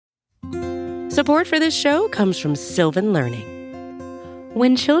Support for this show comes from Sylvan Learning.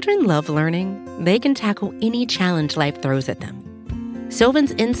 When children love learning, they can tackle any challenge life throws at them.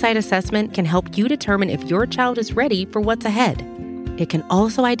 Sylvan's Insight Assessment can help you determine if your child is ready for what's ahead. It can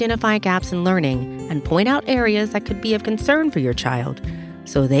also identify gaps in learning and point out areas that could be of concern for your child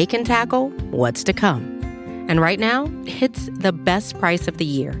so they can tackle what's to come. And right now, it's the best price of the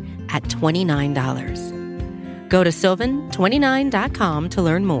year at $29. Go to sylvan29.com to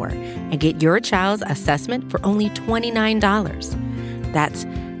learn more and get your child's assessment for only $29. That's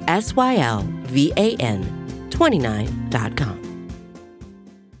SYLVAN29.com.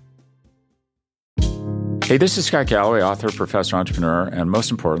 Hey, this is Scott Galloway, author, professor, entrepreneur, and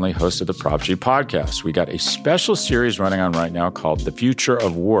most importantly, host of the Prop G podcast. We got a special series running on right now called The Future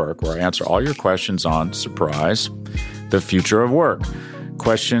of Work, where I answer all your questions on, surprise, the future of work.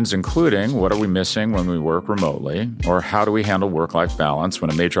 Questions including, what are we missing when we work remotely? Or how do we handle work-life balance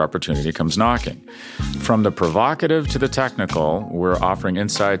when a major opportunity comes knocking? From the provocative to the technical, we're offering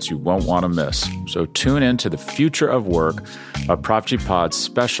insights you won't want to miss. So tune in to The Future of Work, a Prop G Pod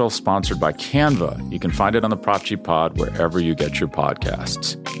special sponsored by Canva. You can find it on the Prop G Pod wherever you get your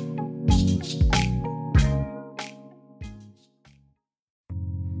podcasts.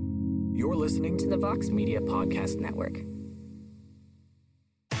 You're listening to the Vox Media Podcast Network.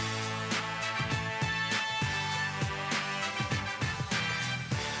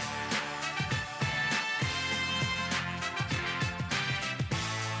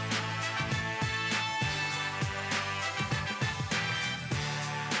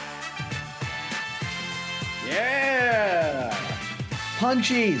 Yeah!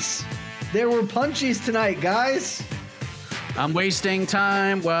 Punchies! There were punchies tonight, guys! I'm wasting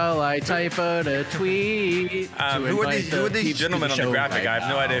time while I type out a tweet. Who are these gentlemen on the graphic? I have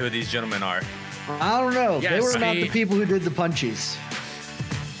no idea who these gentlemen are. I don't know. Yes, they were not the people who did the punchies.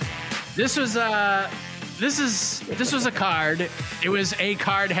 This was a card. It was a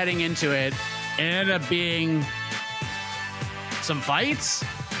card heading into it. It ended up being some fights.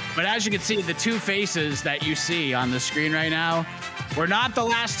 But as you can see, the two faces that you see on the screen right now were not the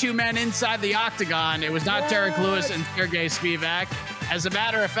last two men inside the octagon. It was not Derek Lewis and Sergey Spivak. As a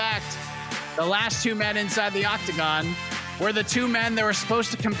matter of fact, the last two men inside the octagon were the two men that were supposed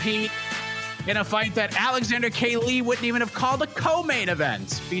to compete in a fight that Alexander K. Lee wouldn't even have called a co-main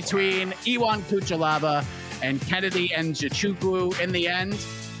event between Ion Cutelaba and Kennedy Nzechukwu. In the end,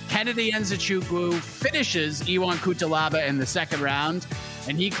 Kennedy Nzechukwu finishes Ion Cutelaba in the second round,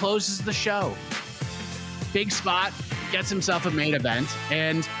 and he closes the show. Big spot, gets himself a main event,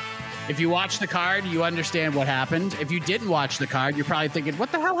 and if you watch the card, you understand what happened. If you didn't watch the card, you're probably thinking,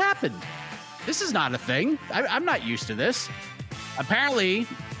 what the hell happened? This is not a thing. I'm not used to this. Apparently,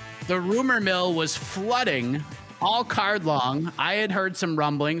 the rumor mill was flooding all card long. I had heard some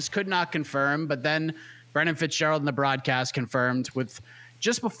rumblings, could not confirm, but then Brennan Fitzgerald in the broadcast confirmed with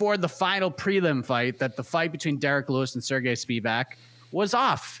just before the final prelim fight that the fight between Derek Lewis and Sergey Spivak was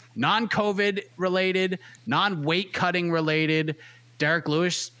off. Non-COVID related, non-weight cutting related. Derek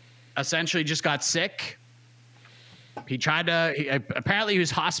Lewis essentially just got sick. Apparently he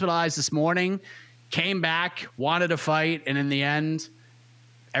was hospitalized this morning, came back, wanted a fight, and in the end,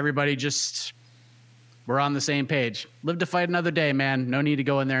 everybody just were on the same page. Live to fight another day, man. No need to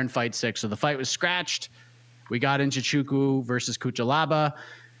go in there and fight sick. So the fight was scratched. We got Nzechukwu versus Cutelaba.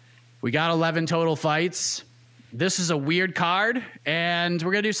 We got 11 total fights. This is a weird card, and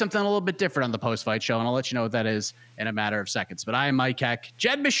we're going to do something a little bit different on the post-fight show, and I'll let you know what that is in a matter of seconds. But I am Mike Heck.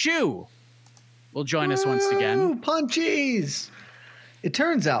 Jed Meshew will join us once again. Punchies! It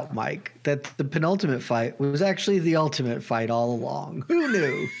turns out, Mike, that the penultimate fight was actually the ultimate fight all along. Who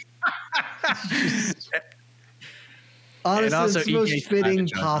knew? Honestly, it's the most fitting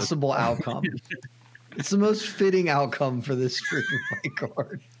possible outcome. It's the most fitting outcome for this stream fight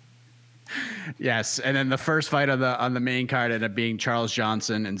card. Yes, and then the first fight on the main card ended up being Charles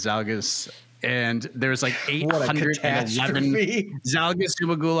Johnson and Zhalgas, and there was like 811 Zhalgas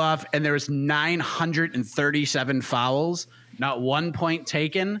Zhumagulov, and there was 937 fouls, not 1 point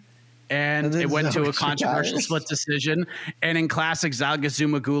taken, and it went to a controversial split decision. And in classic Zhalgas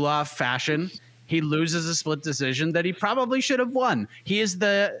Zhumagulov fashion, he loses a split decision that he probably should have won. He is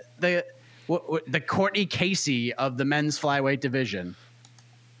the Courtney Casey of the men's flyweight division.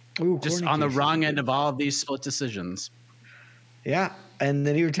 Ooh, just on the wrong end of all of these split decisions. Yeah, and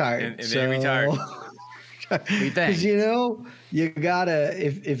then he retired. And then he retired. Because, you gotta,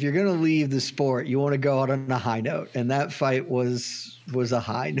 if you're gonna leave the sport, you want to go out on a high note, and that fight was a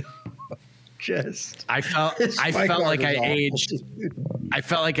high note. I felt like I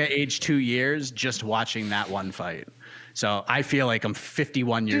aged 2 years just watching that one fight. So I feel like I'm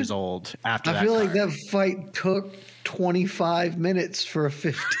 51 years old after that. I feel like that fight took 25 minutes for a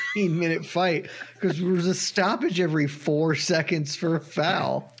 15-minute fight because there was a stoppage every 4 seconds for a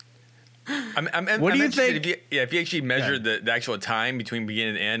foul. What do you think? If you actually measured the actual time between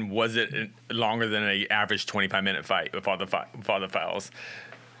beginning and end, was it longer than an average 25-minute fight with all the fouls?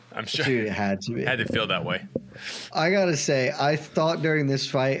 I'm sure Dude, it had to be. Had to feel that way. I gotta say, I thought during this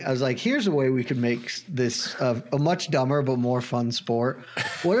fight, I was like, "Here's a way we could make this a much dumber but more fun sport.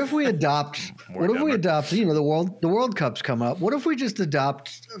 What if we adopt? You know, the World Cup's come up. What if we just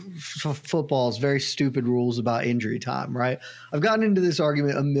adopt football's very stupid rules about injury time? Right? I've gotten into this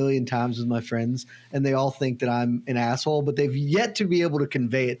argument a million times with my friends, and they all think that I'm an asshole, but they've yet to be able to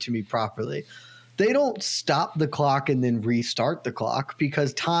convey it to me properly. They don't stop the clock and then restart the clock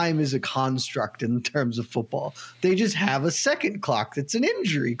because time is a construct in terms of football. They just have a second clock that's an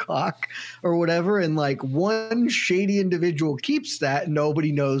injury clock or whatever. And like one shady individual keeps that.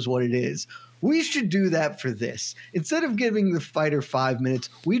 Nobody knows what it is. We should do that for this. Instead of giving the fighter 5 minutes,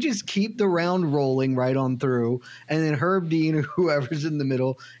 we just keep the round rolling right on through. And then Herb Dean or whoever's in the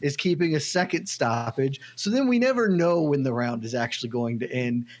middle is keeping a second stoppage. So then we never know when the round is actually going to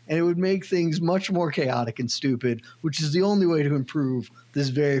end. And it would make things much more chaotic and stupid, which is the only way to improve this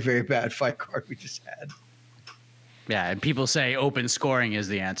very, very bad fight card we just had. Yeah, and people say open scoring is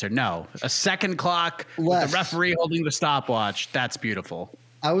the answer. No, a second clock with the referee holding the stopwatch, that's beautiful.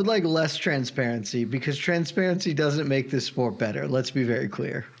 I would like less transparency because transparency doesn't make this sport better. Let's be very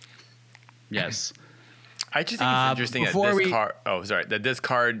clear. Yes. I just think it's interesting that this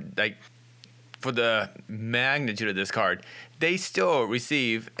card, like for the magnitude of this card, they still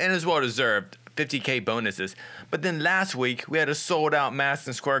receive, and as well deserved, $50K bonuses. But then last week we had a sold out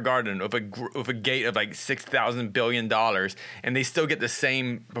Madison Square Garden with a gate of like $6,000 billion, and they still get the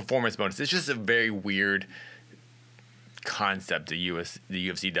same performance bonus. It's just a very weird concept the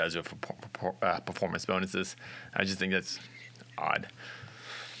UFC does with performance bonuses. I just think that's odd.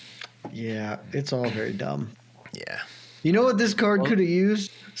 Yeah, it's all very dumb. Yeah. You know what this card could have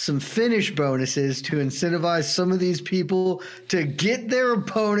used? Some finish bonuses to incentivize some of these people to get their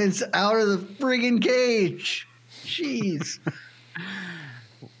opponents out of the friggin' cage. Jeez.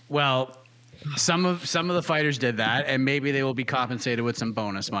 Well, some of the fighters did that, and maybe they will be compensated with some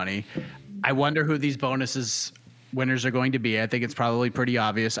bonus money. I wonder who these bonuses winners are going to be. I think it's probably pretty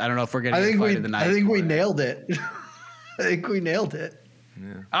obvious. I don't know if we're getting a fight of the night. I think we nailed it. I think we nailed it.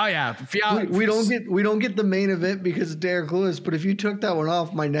 Yeah. Oh yeah, we don't get the main event because of Derek Lewis. But if you took that one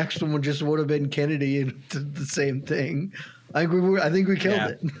off, my next one would have been Kennedy and the same thing. I think we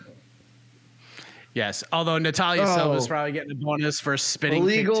killed it. Yes, although Natalia Silva is probably getting a bonus for a spinning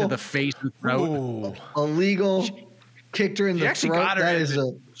kick to the face and throat. Ooh. Illegal. Kicked her in the throat. That is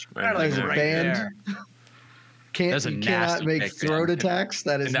a banned. You cannot make throat attacks.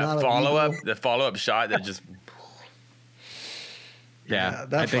 That is and that not the follow-up shot that just. Yeah,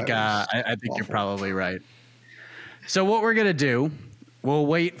 I think you're probably right. So what we're gonna do, we'll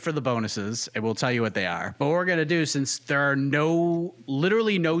wait for the bonuses and we'll tell you what they are. But what we're gonna do, since there are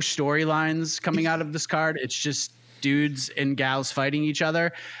literally no storylines coming out of this card, it's just dudes and gals fighting each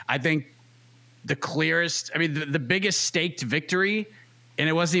other. I think the clearest, the biggest staked victory. And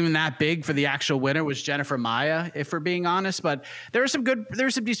it wasn't even that big for the actual winner was Jennifer Maia, if we're being honest. But there were some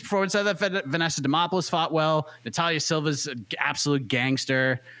decent performances. I thought Vanessa Demopoulos fought well. Natalia Silva's an absolute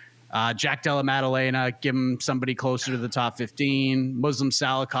gangster. Jack Della Maddalena, give him somebody closer to the top 15. Muslim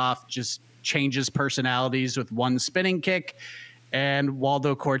Salikhov just changes personalities with one spinning kick. And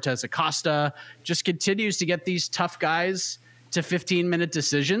Waldo Cortez Acosta just continues to get these tough guys to 15-minute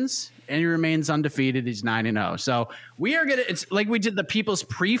decisions. And he remains undefeated. He's 9-0. So it's like we did the People's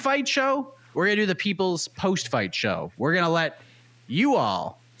pre-fight show. We're going to do the People's post-fight show. We're going to let you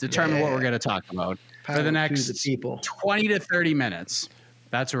all determine what we're going to talk about for the next 20 to 30 minutes.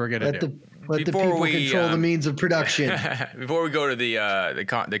 That's what we're going to do. Let the people control the means of production. Before we go to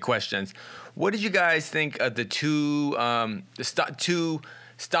the questions, what did you guys think of the two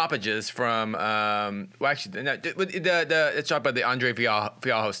stoppages from let's talk about the Andre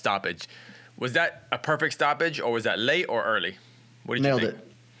Fialho stoppage. Was that a perfect stoppage or was that late or early? What did you think? Nailed it.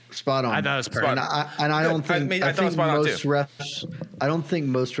 Spot on. I thought it was perfect. I don't think I think most refs I don't think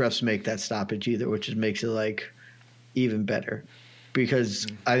most refs make that stoppage either, which just makes it like even better. Because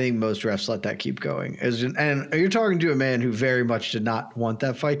I think most refs let that keep going. And you're talking to a man who very much did not want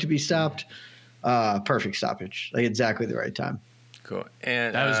that fight to be stopped. Perfect stoppage. Like exactly the right time. Cool.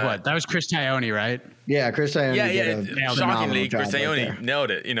 And that was that was Chris Taioni, right? Yeah, Chris Taioni. Yeah. Shockingly, Chris Taioni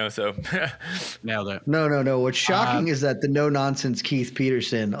nailed it. So nailed it. No. What's shocking is that the no nonsense Keith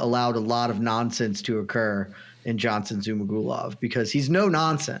Peterson allowed a lot of nonsense to occur in Johnson Zumagulov because he's no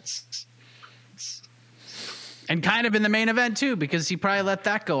nonsense. And kind of in the main event too, because he probably let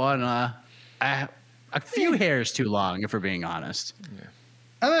that go on a few hairs too long, if we're being honest. Yeah.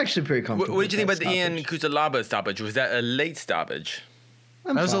 I'm actually pretty comfortable. What did you think about the Ian Cutelaba stoppage? Was that a late stoppage?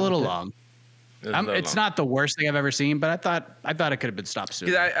 That was a little long. It's not the worst thing I've ever seen, but I thought it could have been stopped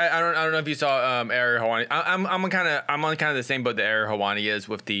sooner. I don't know if you saw Ariel Helwani. I'm on kind of the same boat that Ariel Helwani is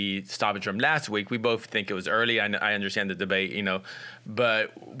with the stoppage from last week. We both think it was early. I understand the debate,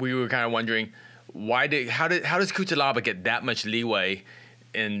 but we were kind of wondering how does Cutelaba get that much leeway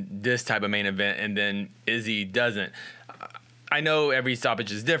in this type of main event, and then Izzy doesn't? I know every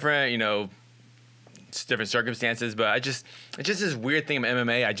stoppage is different, it's different circumstances, but it's just this weird thing in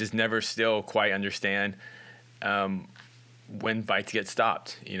MMA. I just never still quite understand when fights get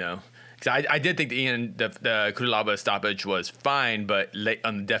stopped, Because I did think the Cutelaba stoppage was fine, but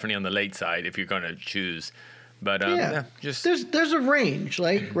definitely on the late side if you're going to choose. But there's a range,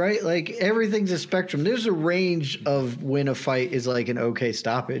 right? Like everything's a spectrum. There's a range of when a fight is like an okay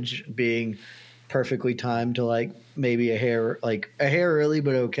stoppage, being perfectly timed to like maybe a hair early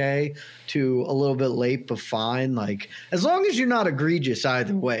but okay, to a little bit late but fine. Like as long as you're not egregious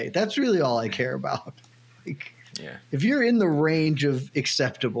either way, that's really all I care about. If you're in the range of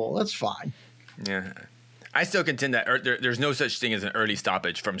acceptable, that's fine. Yeah. I still contend that there's no such thing as an early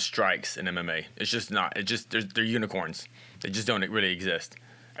stoppage from strikes in MMA. It's just not. They're unicorns. They just don't really exist.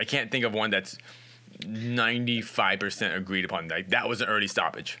 I can't think of one that's 95% agreed upon. Like that was an early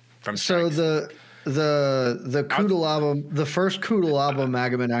stoppage from strikes. So the Cutelaba, the first Cutelaba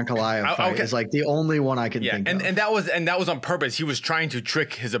Magomed Ankalaev fight is like the only one I can think of. And that was on purpose. He was trying to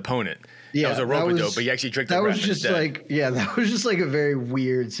trick his opponent. Yeah, that was a rope-a-dope, but he actually tricked the ref instead. That was just like a very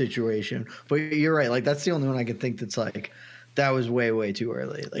weird situation. But you're right. Like that's the only one I could think that's like that was way too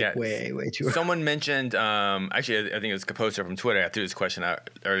early. Way too early. Someone mentioned actually I think it was Caposa from Twitter. I threw this question out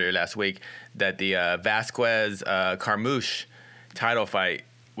earlier last week that the Vasquez Carmouche title fight,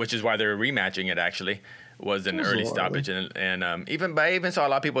 which is why they're rematching it, actually was an early stoppage, and I even saw a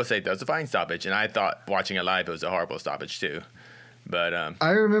lot of people say that was a fine stoppage, and I thought watching it live it was a horrible stoppage too. But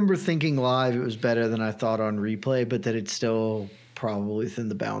I remember thinking live it was better than I thought on replay, but that it's still probably within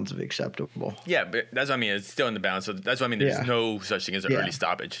the bounds of acceptable. Yeah, but that's what I mean. It's still in the bounds. So that's what I mean. There's no such thing as an early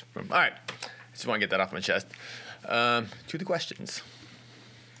stoppage. All right. Just want to get that off my chest. To the questions.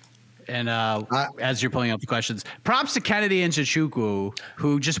 And as you're pulling up the questions, props to Kennedy Nzechukwu,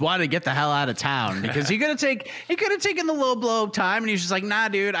 who just wanted to get the hell out of town because he could have taken the low blow time, and he's just like, nah,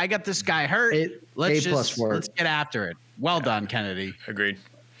 dude, I got this guy hurt. Let's get after it. Well done, Kennedy. Agreed.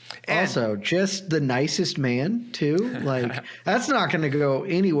 Also, just the nicest man too. Like that's not going to go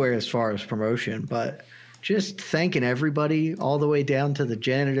anywhere as far as promotion, but just thanking everybody all the way down to the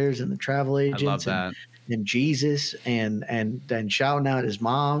janitors and the travel agents. I love that. And Jesus and shouting out his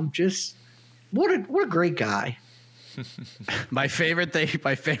mom. Just what a great guy. My favorite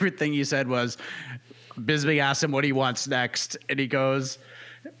thing you said was Bisping asked him what he wants next, and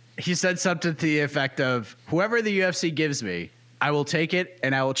he said something to the effect of, whoever the UFC gives me, I will take it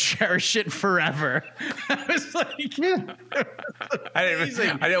and I will cherish it forever. I was like, yeah. I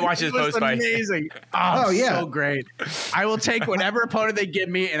didn't watch his post fight. Amazing. Oh yeah. So great. I will take whatever opponent they give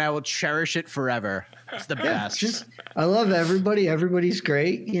me and I will cherish it forever. It's the best. I love everybody. Everybody's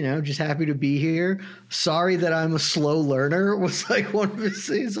great. Just happy to be here. Sorry that I'm a slow learner was like one of his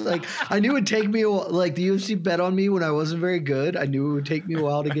things. Like I knew it would take me a while. Like the UFC bet on me when I wasn't very good. I knew it would take me a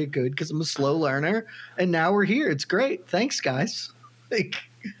while to get good because I'm a slow learner. And now we're here. It's great. Thanks, guys.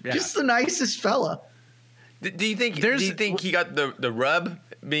 Just the nicest fella. Do you think he got the rub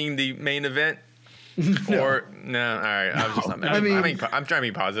being the main event? No. Or no? All right. I'm trying to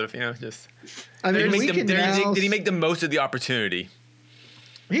be positive. Did he make the most of the opportunity?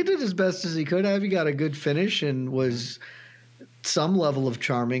 He did as best as he could have. He got a good finish and was some level of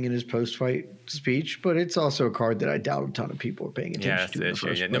charming in his post-fight speech, but it's also a card that I doubt a ton of people are paying attention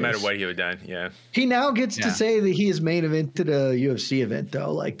to. No matter what he would have done, yeah. He now gets to say that he is main evented a UFC event,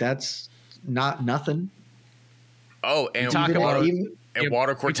 though. Like, that's not nothing. Oh, and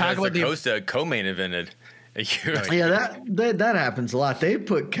Walter Cortez Acosta co-main evented. Yeah, that happens a lot. They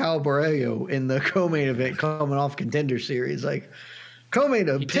put Cal Borrego in the co-main event coming off Contender Series. Like,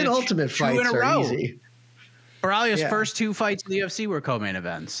 co-main penultimate fights are easy. Borrelio's first two fights in the UFC were co-main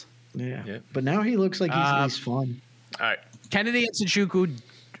events. Yeah. But now he looks like he's fun. All right. Kennedy Nzechukwu,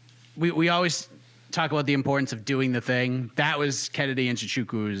 we always talk about the importance of doing the thing. That was Kennedy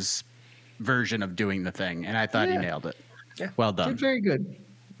Nzechukwu's version of doing the thing, and I thought he nailed it. Yeah. Well done. Did very good.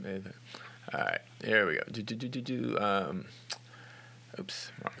 All right. Here we go.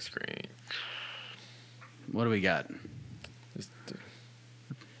 Oops. Wrong screen. What do we got?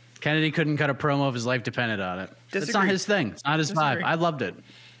 Kennedy couldn't cut a promo if his life depended on it. It's not his thing. It's not his vibe. I loved it.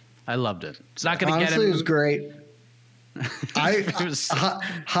 It's not going to get him. Honestly, it was great.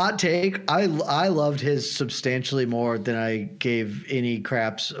 Hot take. I loved his substantially more than I gave any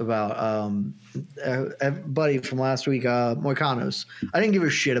craps about buddy from last week, Moicanos. I didn't give a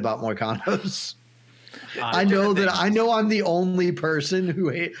shit about Moicanos. I know I'm the only person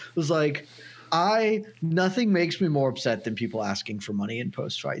who was like, nothing makes me more upset than people asking for money in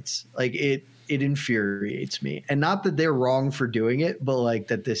post fights. Like it infuriates me. And not that they're wrong for doing it, but like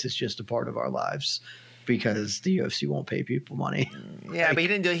that this is just a part of our lives because the UFC won't pay people money. Yeah, like, but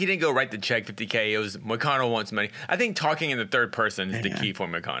he didn't go write the check 50K. It was Moicano wants money. I think talking in the third person is the key for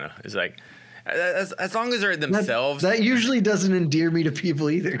Moicano. It's like as long as they're themselves. That usually doesn't endear me to people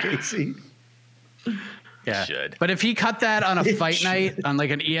either, Casey. Yeah, but if he cut that on a fight night on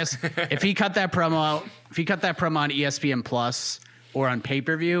like an if he cut that promo on ESPN Plus or on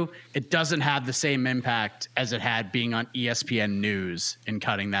pay-per-view, it doesn't have the same impact as it had being on ESPN News and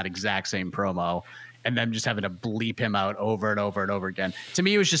cutting that exact same promo and then just having to bleep him out over and over and over again. To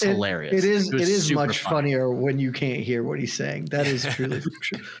me, it was just hilarious. It is much funnier when you can't hear what he's saying. That is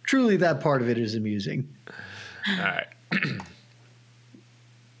truly that part of it is amusing. All right.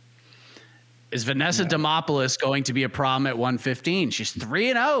 Is Vanessa Demopoulos going to be a problem at 115? She's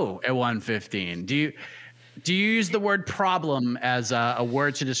 3-0 at 115. Do you use the word problem as a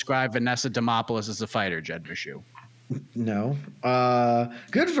word to describe Vanessa Demopoulos as a fighter, Jed Meshew? No.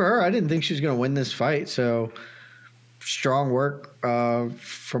 Good for her. I didn't think she was going to win this fight. So strong work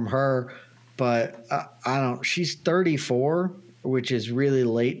from her. But I don't. She's 34, which is really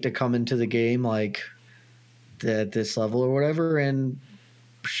late to come into the game like at this level or whatever. And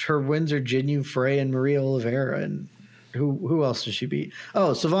her wins are Jinyu Frey and Maria Oliveira, and who else does she beat?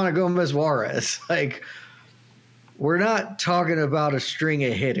 Oh, Savannah Gomez Juarez. Like, we're not talking about a string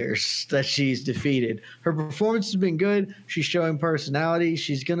of hitters that she's defeated. Her performance has been good. She's showing personality.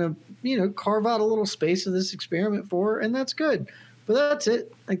 She's gonna, carve out a little space in this experiment for her, and that's good. But that's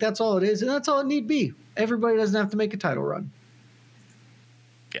it. Like, that's all it is, and that's all it need be. Everybody doesn't have to make a title run.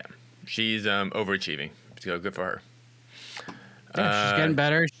 Yeah, she's overachieving. So good for her. Yeah, she's getting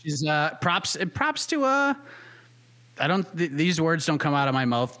better. She's props to these words don't come out of my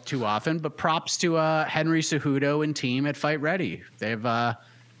mouth too often, but props to Henry Cejudo and team at Fight Ready. They've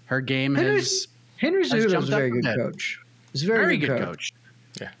her game Henry Cejudo is a very good coach. He's a very good coach.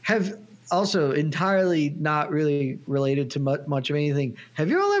 Yeah. Have also entirely not really related to much of anything. Have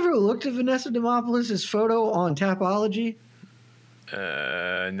you all ever looked at Vanessa Demopoulos' photo on Tapology?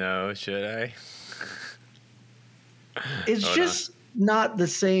 No, should I? It's just not the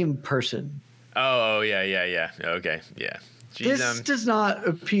same person. Oh, yeah. Okay, yeah. This does not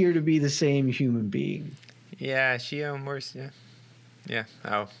appear to be the same human being. Yeah, she worse. Yeah.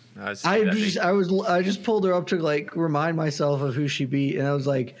 I just pulled her up to like remind myself of who she beat, and I was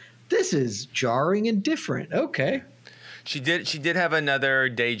like, this is jarring and different. Okay. She did have another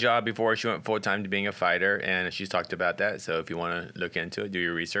day job before she went full time to being a fighter, and she's talked about that. So if you want to look into it, do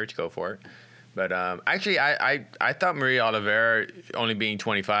your research, go for it. But actually, I thought Maria Oliveira, only being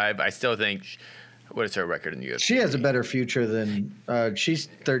 25, I still think, what is her record in the UFC? She has a better future than she's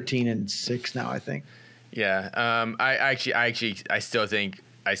 13-6 now, I think. Yeah, I still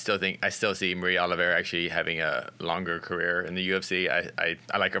see Maria Oliveira actually having a longer career in the UFC.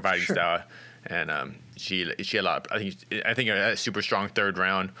 I like her fighting style, and she a lot. I think a super strong third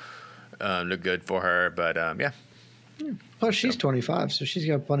round looked good for her. But yeah. Plus, she's 25, so she's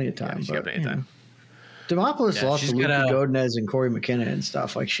got plenty of time. Yeah, she's got plenty of time. Demopoulos lost to Luke Godinez and Corey McKenna and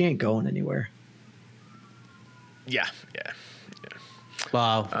stuff. Like, she ain't going anywhere. Yeah.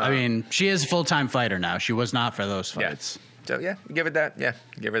 Well, I mean, she is a full-time fighter now. She was not for those fights. Yeah. So, give it that. Yeah,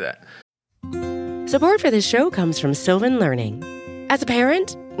 give her that. Support for this show comes from Sylvan Learning. As a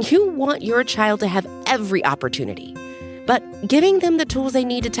parent, you want your child to have every opportunity. But giving them the tools they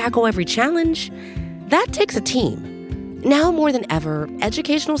need to tackle every challenge, that takes a team. Now more than ever,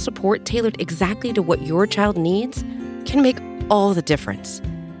 educational support tailored exactly to what your child needs can make all the difference.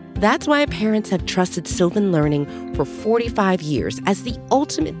 That's why parents have trusted Sylvan Learning for 45 years as the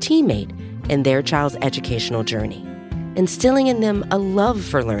ultimate teammate in their child's educational journey, instilling in them a love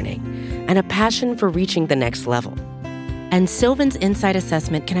for learning and a passion for reaching the next level. And Sylvan's Insight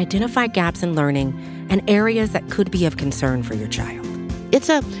Assessment can identify gaps in learning and areas that could be of concern for your child. It's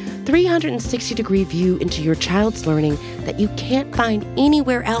a 360-degree view into your child's learning that you can't find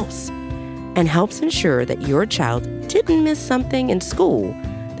anywhere else, and helps ensure that your child didn't miss something in school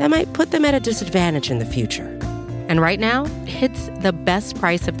that might put them at a disadvantage in the future. And right now, it's the best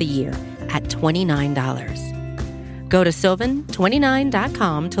price of the year at $29. Go to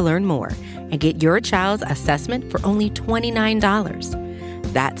sylvan29.com to learn more and get your child's assessment for only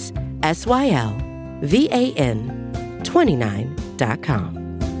 $29. That's SYLVAN 29.com.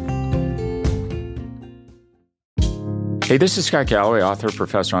 Hey, this is Scott Galloway, author,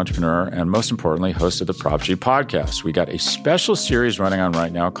 professor, entrepreneur, and most importantly, host of the Prop G podcast. We got a special series running on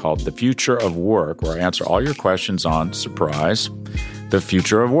right now called The Future of Work, where I answer all your questions on, surprise, the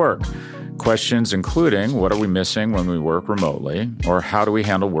future of work. Questions including, what are we missing when we work remotely? Or how do we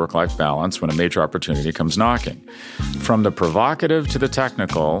handle work-life balance when a major opportunity comes knocking? From the provocative to the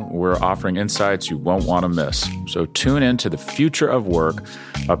technical, we're offering insights you won't want to miss. So tune in to The Future of Work,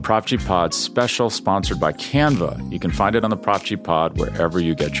 a Prop G Pod special sponsored by Canva. You can find it on the Prop G Pod wherever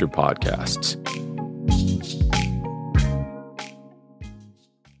you get your podcasts.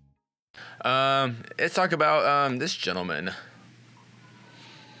 Let's talk about this gentleman.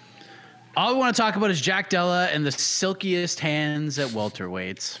 All we want to talk about is Jack Della and the silkiest hands at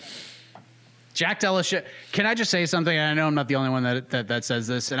welterweights. Jack Della can I just say something? I know I'm not the only one that says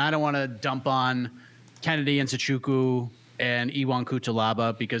this, and I don't want to dump on Kennedy and Nzechukwu and Iwan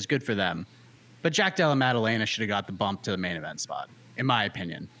Kutalaba because good for them. But Jack Della Maddalena should have got the bump to the main event spot, in my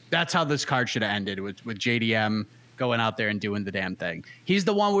opinion. That's how this card should have ended, with JDM going out there and doing the damn thing. He's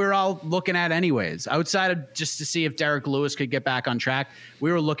the one we were all looking at anyways. Outside of just to see if Derek Lewis could get back on track,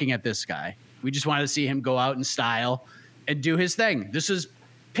 we were looking at this guy. We just wanted to see him go out in style and do his thing. This is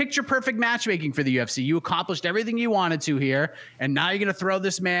picture perfect matchmaking for the UFC. You accomplished everything you wanted to here, and now you're going to throw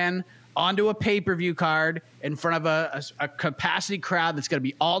this man onto a pay-per-view card in front of a capacity crowd that's going to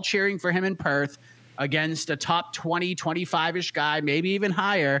be all cheering for him in Perth against a top 20, 25-ish guy, maybe even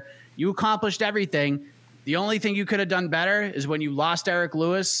higher. You accomplished everything. The only thing you could have done better is when you lost Derek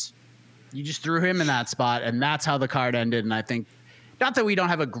Lewis, you just threw him in that spot, and that's how the card ended. And I think, not that we don't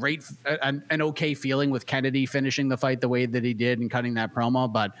have an okay feeling with Kennedy finishing the fight the way that he did and cutting that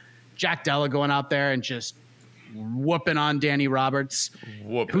promo, but Jack Della going out there and just whooping on Danny Roberts,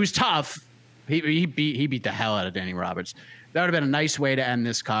 who's tough. He beat the hell out of Danny Roberts. That would have been a nice way to end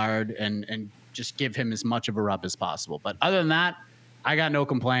this card and just give him as much of a rub as possible. But other than that, I got no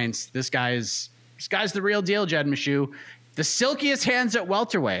complaints. This guy's the real deal, Jed Meshew. The silkiest hands at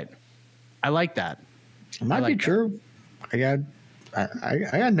welterweight. I like that. It might be true. I got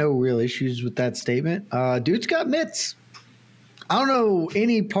no real issues with that statement. Dude's got mitts. I don't know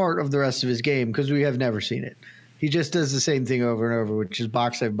any part of the rest of his game because we have never seen it. He just does the same thing over and over, which is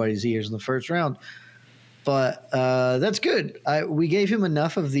box everybody's ears in the first round. But that's good. We gave him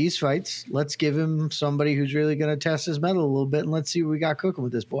enough of these fights. Let's give him somebody who's really going to test his mettle a little bit, and let's see what we got cooking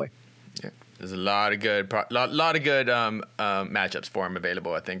with this boy. Yeah. There's a lot of good matchups for him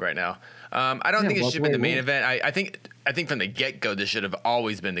available, I think, right now. I don't think it should be the main event. I think from the get-go this should have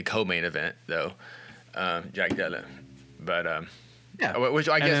always been the co-main event, though. Jack Della, but which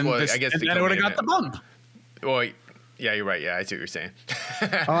I guess was the then would have got the bump. Well, yeah, you're right. Yeah, I see what you're saying.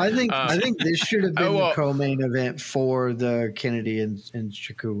 I think this should have been the co-main event for the Kennedy and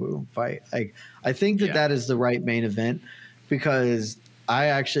Nzechukwu fight. I think that is the right main event because I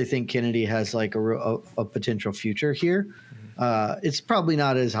actually think Kennedy has like a potential future here. It's probably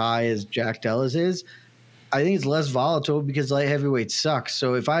not as high as Jack Della's is. I think it's less volatile because light heavyweight sucks.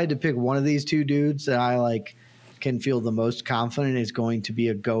 So if I had to pick one of these two dudes that I can feel the most confident is going to be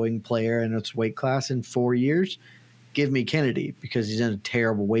a going player in its weight class in 4 years, give me Kennedy because he's in a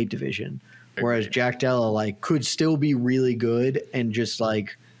terrible weight division. Whereas Jack Della could still be really good and just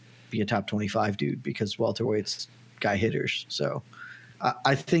be a top 25 dude because welterweight's guy hitters. So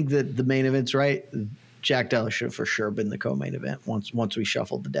I think that the main event's right. Jack Della should have for sure been the co-main event once we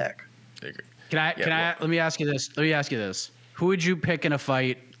shuffled the deck. Let me ask you this. Who would you pick in a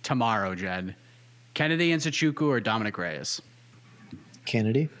fight tomorrow, Jed? Kennedy and Nzechukwu or Dominic Reyes?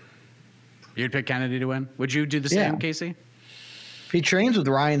 Kennedy. You'd pick Kennedy to win? Would you do the same, Casey? If he trains with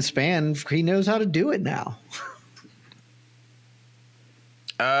Ryan Spann, he knows how to do it now.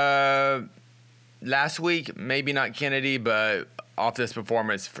 Last week, maybe not Kennedy, but off this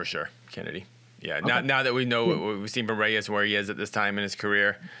performance, for sure, Kennedy. Yeah, okay. Now that we know what we've seen from Reyes, where he is at this time in his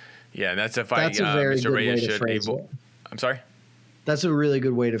career. Yeah, that's a fight. That's a very Mr. good Reyes way to phrase it. I'm sorry? That's a really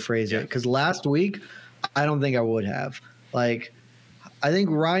good way to phrase it. Because last week, I don't think I would have. I think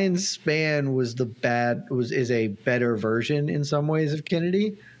Ryan Spann is a better version in some ways of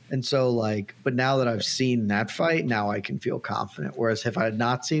Kennedy. And so but now that I've seen that fight, now I can feel confident. Whereas if I had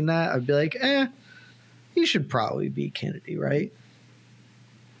not seen that, I'd be like, he should probably beat Kennedy, right?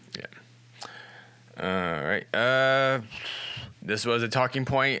 Yeah. All right. This was a talking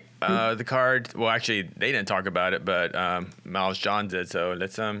point, the card. Well, actually, they didn't talk about it, but Miles John did. So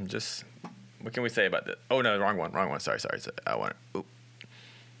let's just What can we say about this? Oh no, wrong one. Sorry. I want. Oop.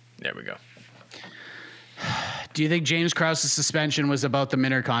 There we go. Do you think James Krause's suspension was about the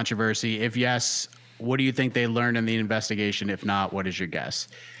Minner controversy? If yes, what do you think they learned in the investigation? If not, what is your guess?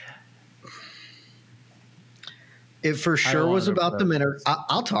 It for sure was about the Minner.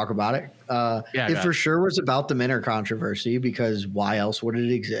 I'll talk about it. It for sure was about the Minner controversy, because why else would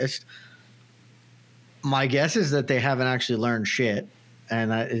it exist? My guess is that they haven't actually learned shit,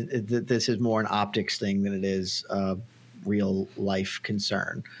 and this is more an optics thing than it is a real life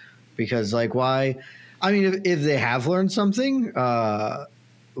concern. Because like, why? I mean, if they have learned something, well,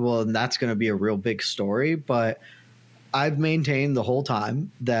 that's going to be a real big story. But I've maintained the whole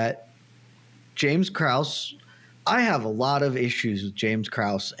time that James Krause, I have a lot of issues with James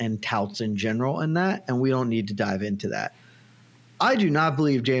Krause and touts in general and that, and we don't need to dive into that. I do not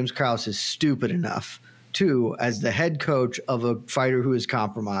believe James Krause is stupid enough to, as the head coach of a fighter who is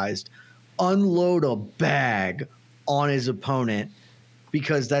compromised, unload a bag on his opponent,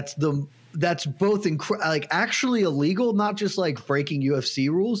 because that's both actually illegal, not just like breaking UFC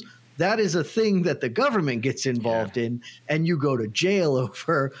rules. That is a thing that the government gets involved in, and you go to jail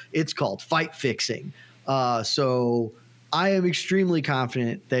over. It's called fight fixing. So I am extremely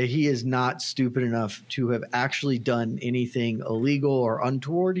confident that he is not stupid enough to have actually done anything illegal or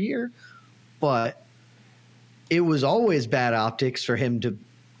untoward here. But it was always bad optics for him to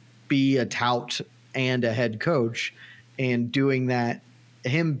be a tout and a head coach, and doing that,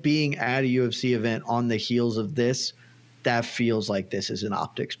 him being at a UFC event on the heels of this, that feels like this is an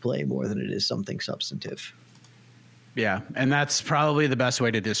optics play more than it is something substantive. Yeah, and that's probably the best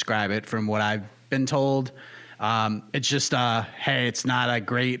way to describe it from what I've been told. It's just, hey, it's not a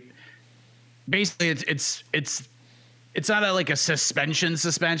great. Basically, it's not like a suspension.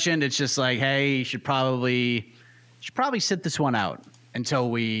 It's just like, hey, you should probably sit this one out until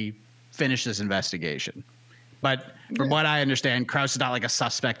we finish this investigation. But from what I understand, Krause is not like a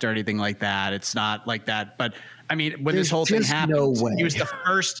suspect or anything like that. It's not like that. But I mean, when this whole thing happened, he was the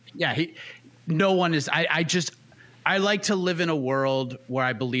first. Yeah, no one is. I like to live in a world where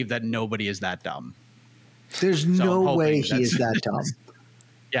I believe that nobody is that dumb. There's no way he is that dumb.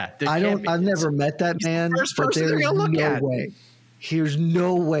 Yeah, I've never met that man, but there's no way. There's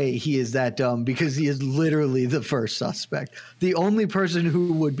no way he is that dumb, because he is literally the first suspect. The only person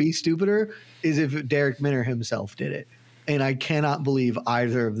who would be stupider is if Derek Minner himself did it. And I cannot believe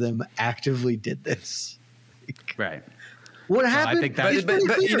either of them actively did this. Right. What happened? I think that,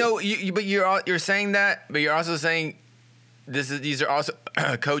 but you know, you're saying that, but you're also saying these are also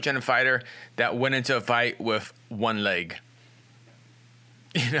a coach and a fighter that went into a fight with one leg.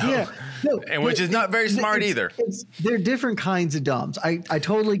 You know, and which is not very smart either. They're different kinds of dumbs. I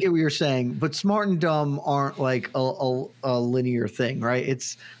totally get what you're saying, but smart and dumb aren't like a linear thing, right?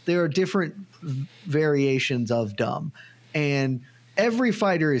 There are different variations of dumb, and every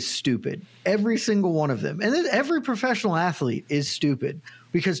fighter is stupid. Every single one of them, and then every professional athlete is stupid,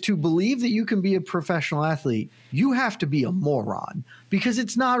 because to believe that you can be a professional athlete, you have to be a moron, because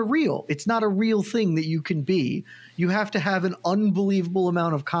it's not real. It's not a real thing that you can be. You have to have an unbelievable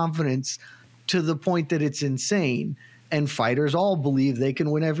amount of confidence to the point that it's insane. And fighters all believe they can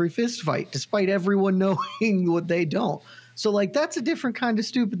win every fist fight, despite everyone knowing what they don't. So, like, that's a different kind of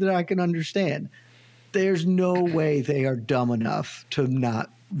stupid that I can understand. There's no way they are dumb enough to not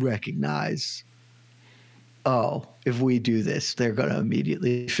recognize, oh, if we do this, they're going to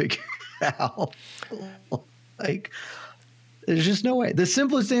immediately figure it out. Like, there's just no way. The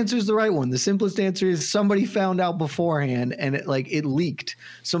simplest answer is the right one. The simplest answer is somebody found out beforehand, and it leaked.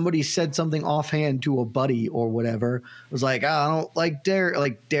 Somebody said something offhand to a buddy or whatever. It was like, I don't like Derek.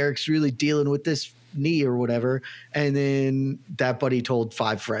 Like, Derek's really dealing with this knee or whatever. And then that buddy told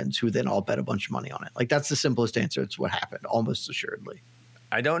 5 friends, who then all bet a bunch of money on it. Like, that's the simplest answer. It's what happened, almost assuredly.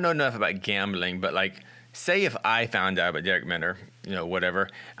 I don't know enough about gambling, but like, say if I found out about Derek Minner, you know, whatever,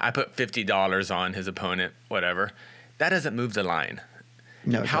 I put $50 on his opponent, whatever. That doesn't move the line.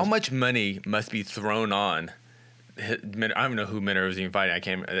 No. How much money must be thrown on? I don't know who Minner was even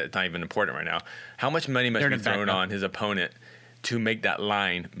fighting. It's not even important right now. How much money must be thrown on his opponent to make that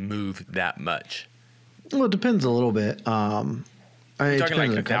line move that much? Well, it depends a little bit. Talking like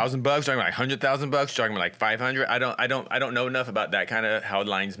 $1,000, talking like $100,000, talking like 500. I don't know enough about that kind of how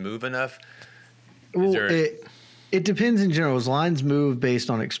lines move enough. Well, it depends in general. As lines move based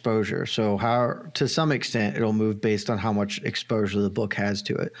on exposure. So to some extent, it'll move based on how much exposure the book has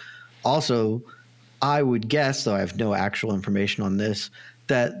to it. Also, I would guess, though I have no actual information on this,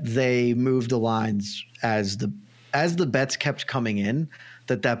 that they moved the lines as the bets kept coming in,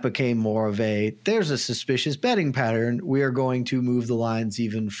 that became more of there's a suspicious betting pattern. We are going to move the lines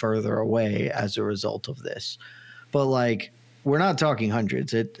even further away as a result of this. But like, we're not talking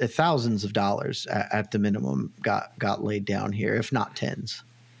hundreds, thousands of dollars at the minimum got laid down here, if not tens.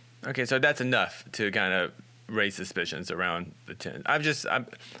 Okay, so that's enough to kind of raise suspicions around the 10. I'm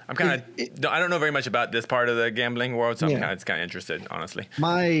kind of, I don't know very much about this part of the gambling world, so I'm kind of interested, honestly.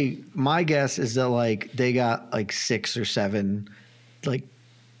 My guess is that like they got like 6 or 7 like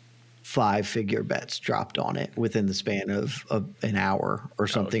 5-figure bets dropped on it within the span of an hour or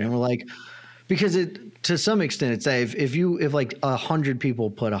something. And we're like, because to some extent it's if like 100 people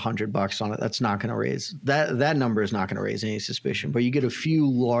put $100 on it, that's not going to raise that number is not going to raise any suspicion. But you get a few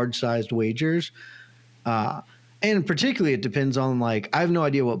large sized wagers, and particularly it depends on like, I have no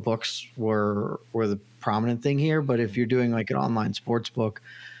idea what books were the prominent thing here, but if you're doing like an online sports book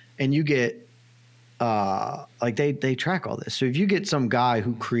and you get like they track all this. So if you get some guy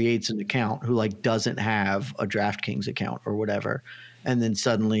who creates an account who like doesn't have a DraftKings account or whatever, and then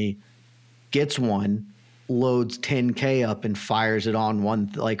suddenly gets one, loads 10K up and fires it on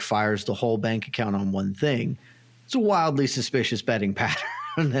one, like fires the whole bank account on one thing, it's a wildly suspicious betting pattern.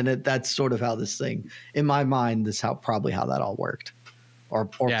 And that's sort of how this thing, in my mind, this probably how that all worked or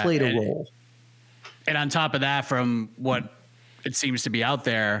played a role. And on top of that, from what it seems to be out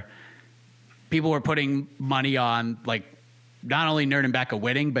there, people were putting money on like not only Nuremberg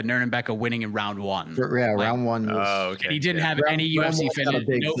winning, but Nuremberg winning in round 1. Round 1 was, and he didn't have any UFC finish,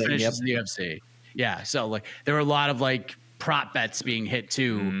 no finishes in the UFC. Yeah, so like there were a lot of like prop bets being hit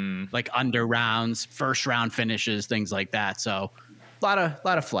too, like under rounds, first round finishes, things like that. So a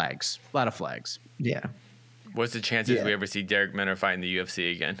lot of flags. Yeah. What's the chances we ever see Derek Minner fight in the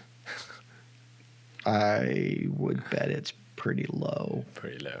UFC again? I would bet it's pretty low.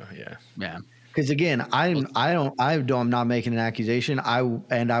 Yeah. Because again, I'm not making an accusation. I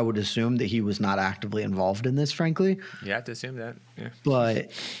would assume that he was not actively involved in this. Frankly, you have to assume that. Yeah.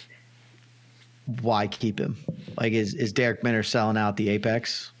 But why keep him? Like, is Derek Minner selling out the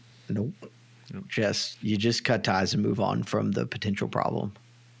Apex? Nope. You just cut ties and move on from the potential problem.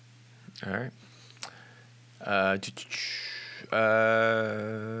 All right.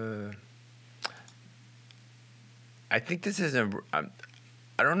 I think this is I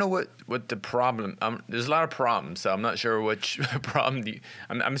don't know what the problem. There's a lot of problems, so I'm not sure which problem.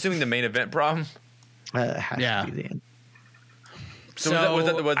 I'm assuming the main event problem. Has to be the end.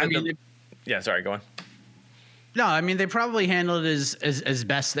 Yeah, sorry, go on. No, I mean they probably handled it as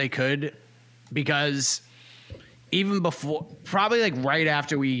best they could, because even before, probably like right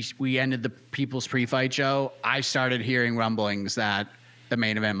after we ended the People's Pre-Fight show, I started hearing rumblings that the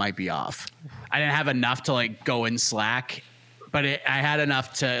main event might be off. I didn't have enough to like go in Slack, but I had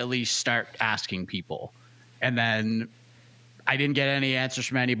enough to at least start asking people. And then I didn't get any answers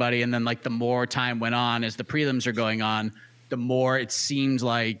from anybody. And then like the more time went on as the prelims are going on, the more it seemed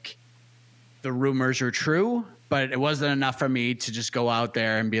like the rumors were true, but it wasn't enough for me to just go out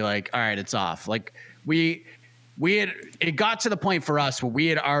there and be like, all right, it's off. Like it got to the point for us where we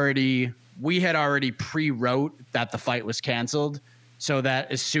had already pre-wrote that the fight was canceled, so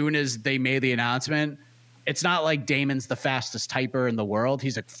that as soon as they made the announcement, it's not like Damon's the fastest typer in the world.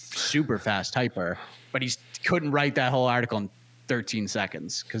 He's a super fast typer, but he couldn't write that whole article in 13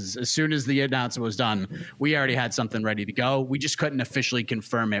 seconds, because as soon as the announcement was done, we already had something ready to go. We just couldn't officially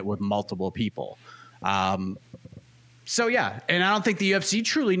confirm it with multiple people. So yeah, and I don't think the UFC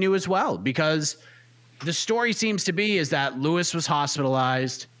truly knew as well, because the story seems to be is that Lewis was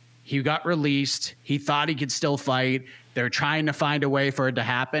hospitalized. He got released. He thought he could still fight. They're trying to find a way for it to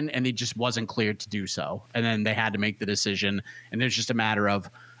happen, and he just wasn't cleared to do so. And then they had to make the decision, and there's just a matter of,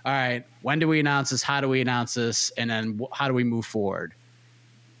 all right, when do we announce this? How do we announce this? And then how do we move forward?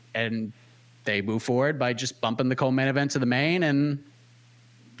 And they move forward by just bumping the co-main event to the main, and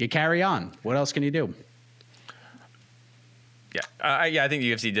you carry on. What else can you do? Yeah, I think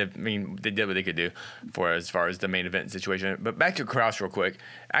the UFC did. I mean, they did what they could do as far as the main event situation. But back to Krause real quick.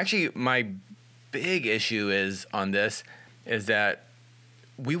 Actually, my big issue is that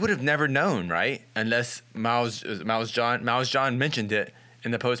we would have never known, right? Unless Miles John mentioned it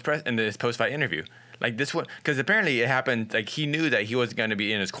in this post-fight interview. Like this one, because apparently it happened. Like he knew that he wasn't going to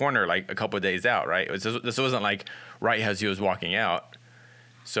be in his corner like a couple of days out, right? This wasn't like right as he was walking out.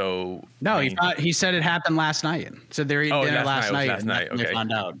 So no, he said it happened last night. So they're eating dinner last night. Okay. They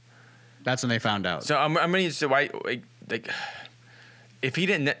found out. That's when they found out. So I'm going to say why, like, if he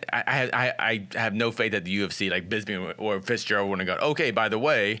didn't, I have no faith that the UFC, like Bisping or Fitzgerald, wouldn't have gone, okay, by the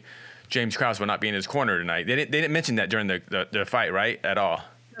way, James Krause will not be in his corner tonight. They didn't mention that during the fight, right? At all.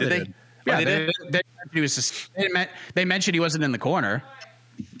 Did they? Yeah, they mentioned he wasn't in the corner.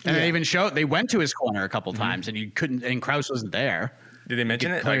 And they even they went to his corner a couple times and and Krause wasn't there. Did they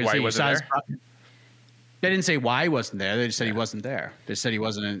mention it? Like why he wasn't there? They didn't say why he wasn't there. They just said he wasn't there. They said he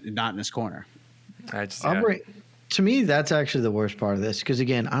wasn't not in his corner. To me, that's actually the worst part of this. Because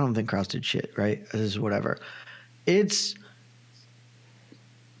again, I don't think Krause did shit, right? This is whatever. It's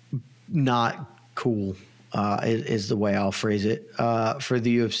not cool, is the way I'll phrase it, for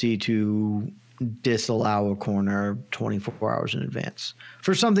the UFC to disallow a corner 24 hours in advance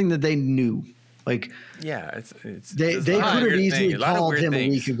for something that they knew. Like, yeah, they could have easily called him a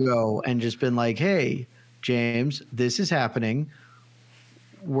week ago and just been like, "Hey, James, this is happening.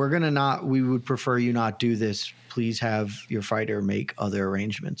 We would prefer you not do this. Please have your fighter make other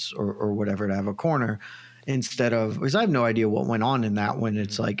arrangements or whatever to have a corner." Instead of, because I have no idea what went on in that when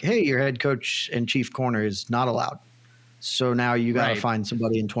it's like, hey, your head coach and chief corner is not allowed. So now you got to find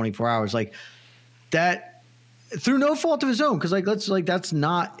somebody in 24 hours. Like that, through no fault of his own. Because that's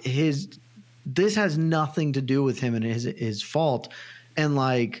not his, this has nothing to do with him and his fault. And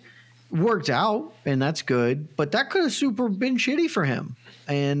like worked out and that's good, but that could have super been shitty for him.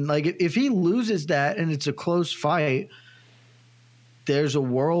 And like, if he loses that and it's a close fight, there's a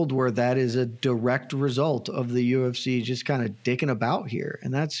world where that is a direct result of the UFC just kind of dicking about here.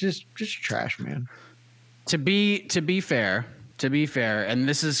 And that's just trash, man. To be fair, and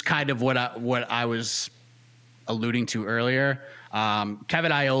this is kind of what I was alluding to earlier.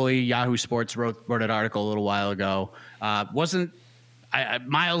 Kevin Iole, Yahoo Sports wrote an article a little while ago.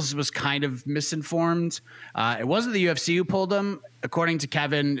 Miles was kind of misinformed. It wasn't the UFC who pulled him. According to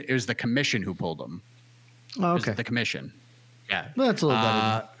Kevin, it was the commission who pulled him. Oh, okay. The commission. Yeah. Well, that's a little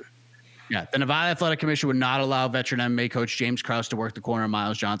better. Yeah. The Nevada Athletic Commission would not allow veteran MMA coach James Krause to work the corner of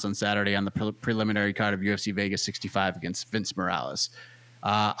Miles Johnson Saturday on the preliminary card of UFC Vegas 65 against Vince Morales.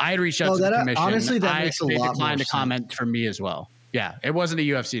 I had reached out to the commission. Honestly, that makes a lot more sense. They declined to comment from me as well. Yeah. It wasn't a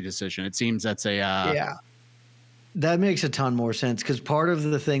UFC decision. It seems that's a yeah. That makes a ton more sense because part of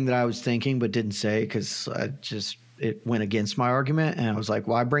the thing that I was thinking but didn't say because it went against my argument and I was like,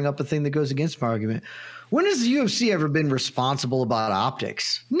 why bring up a thing that goes against my argument? When has the UFC ever been responsible about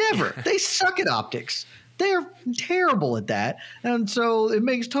optics? Never. They suck at optics. They are terrible at that. And so it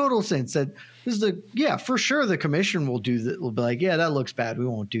makes total sense that this is for sure the commission will do that. Will be like, yeah, that looks bad. We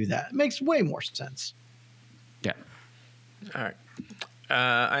won't do that. It makes way more sense. Yeah. All right.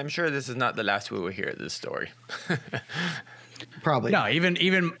 I'm sure this is not the last we will hear of this story. Probably. No,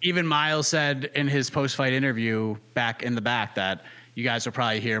 even Miles said in his post-fight interview back in the back that you guys will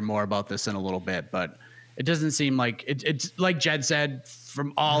probably hear more about this in a little bit, but it doesn't seem like it's like Jed said,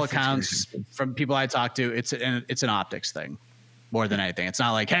 from all accounts, from people I talked to, it's an optics thing more than anything. It's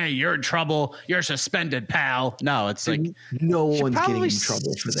not like, hey, you're in trouble, you're suspended, pal. No, it's like no one's getting in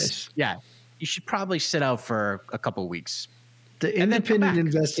trouble for this. Yeah, you should probably sit out for a couple of weeks. The independent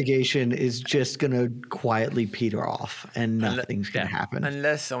investigation is just going to quietly peter off and nothing's going to happen.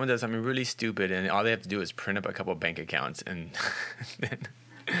 Unless someone does something really stupid and all they have to do is print up a couple of bank accounts and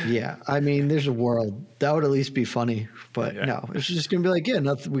yeah, I mean, there's a world that would at least be funny, but no, it's just going to be like, yeah,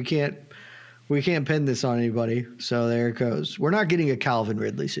 nothing. We can't pin this on anybody. So there it goes. We're not getting a Calvin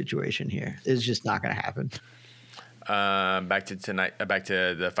Ridley situation here. It's just not going to happen. Back to tonight. Back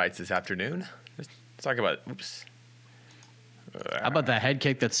to the fights this afternoon. Let's talk about. Oops. How about that head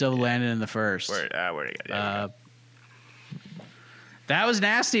kick that Silva landed in the first? Where'd he go? That was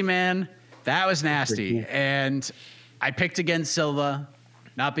nasty, man. That was nasty. And I picked against Silva,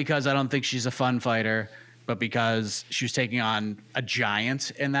 not because I don't think she's a fun fighter, but because she was taking on a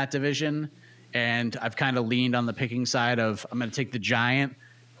giant in that division. And I've kind of leaned on the picking side of I'm going to take the giant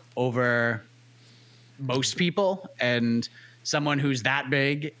over most people and someone who's that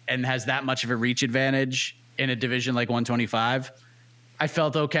big and has that much of a reach advantage in a division like 125, I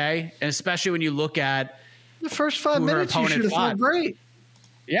felt okay. And especially when you look at the first 5 minutes, you should have felt great.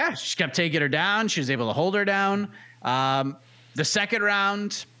 Yeah, she kept taking her down. She was able to hold her down. The second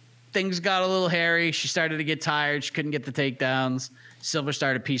round, things got a little hairy. She started to get tired. She couldn't get the takedowns. Silva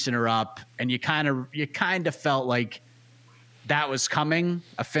started piecing her up, and you kind of felt like that was coming.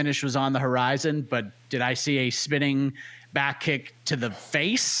 A finish was on the horizon, but did I see a spinning back kick to the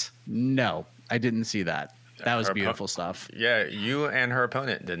face? No, I didn't see that. That was beautiful stuff. Yeah, you and her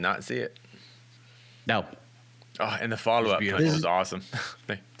opponent did not see it. No. Oh, and the follow-up was awesome.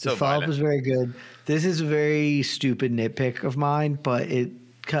 The follow-up was very good. This is a very stupid nitpick of mine, but it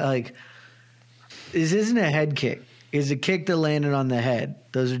like this isn't a head kick. It's a kick that landed on the head.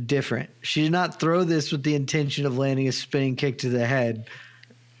 Those are different. She did not throw this with the intention of landing a spinning kick to the head.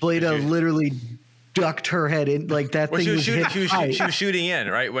 Bleda literally ducked her head in like that thing. She was shooting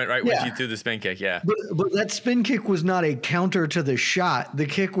in when she threw the spin kick. Yeah, but that spin kick was not a counter to the shot. The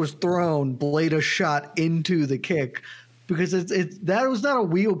kick was thrown. Bleda shot into the kick because that was not a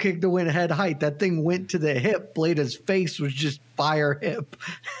wheel kick that went head height. That thing went to the hip. Bleda's face was just by her hip,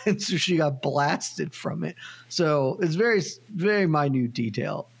 and so she got blasted from it. So it's very, very minute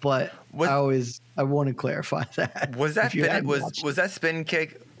detail, but I want to clarify that. Was that spin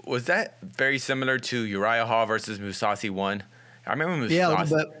kick? Was that very similar to Uriah Hall versus Mousasi 1? I remember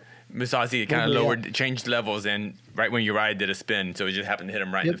Mousasi kind of changed levels, and right when Uriah did a spin, so it just happened to hit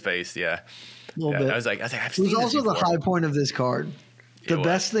him right in the face. Yeah. I was like, I've seen this. It was also the high point of this card. The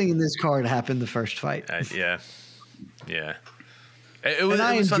best thing in this card happened the first fight. Yeah. It was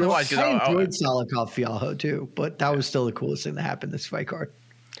fun to watch. I enjoyed Salikov Fialho too, but that was still the coolest thing that happened this fight card.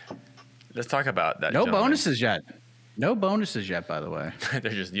 Let's talk about that. No bonuses yet. No bonuses yet, by the way.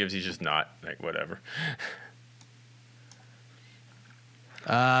 They're just UFC's just not like whatever.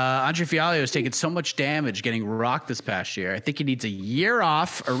 Andre Fialho has taken so much damage getting rocked this past year. I think he needs a year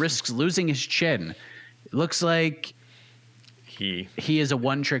off or risks losing his chin. It looks like he is a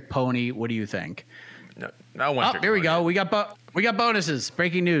one-trick pony. What do you think? No, not one. Here we go. We got bonuses.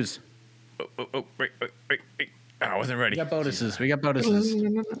 Breaking news. Wait. I wasn't ready. We got bonuses. Hit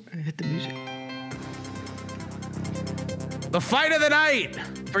the music. The fight of the night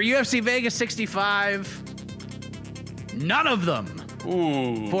for UFC Vegas 65. None of them.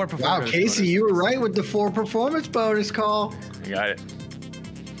 Ooh. 4 performance. Wow, Casey, bonus. You were right with the 4 performance bonus call. I got it.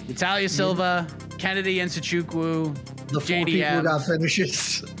 Natalia Silva, Kennedy Nzechukwu, the 4 JDM, people got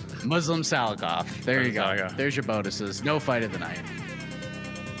finishes. Muslim Salikov. There you go. There's your bonuses. No fight of the night.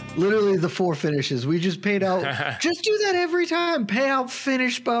 Literally the 4 finishes. We just paid out. Just do that every time. Pay out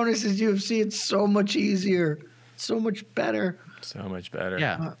finish bonuses, UFC. It's so much easier. So much better. So much better.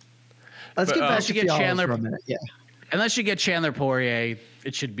 Yeah. Let's get back to Chandler for a minute. Yeah. Unless you get Chandler Poirier,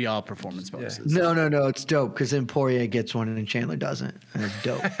 it should be all performance bonuses. No. It's dope because then Poirier gets one and Chandler doesn't. And it's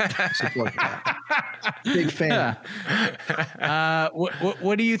dope. Support that. Big fan.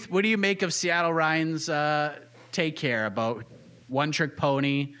 What do you make of Seattle Ryan's take here about one-trick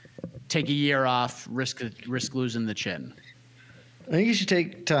pony, take a year off, risk losing the chin? I think you should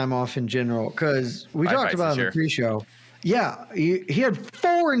take time off in general because we talked about it in the pre-show. Yeah, he had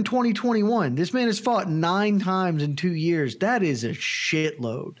 4 in 2021. This man has fought 9 times in 2 years. That is a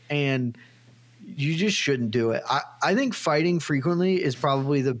shitload, and you just shouldn't do it. I think fighting frequently is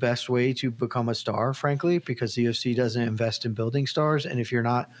probably the best way to become a star, frankly, because the UFC doesn't invest in building stars, and if you're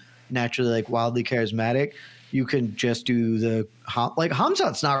not naturally like wildly charismatic, you can just do the like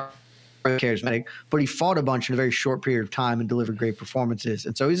Khamzat's not charismatic, but he fought a bunch in a very short period of time and delivered great performances,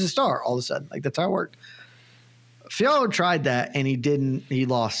 and so he's a star all of a sudden. Like that's how it worked. Fialho tried that and he didn't. He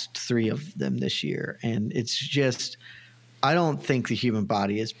lost 3 of them this year, and it's just I don't think the human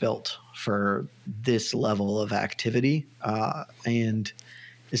body is built for this level of activity, and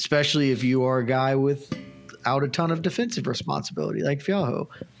especially if you are a guy without a ton of defensive responsibility like Fialho.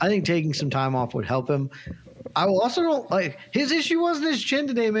 I think taking some time off would help him. I also don't like his issue wasn't his chin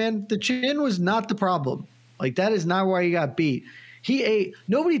today, man. The chin was not the problem. Like that is not why he got beat. He ate.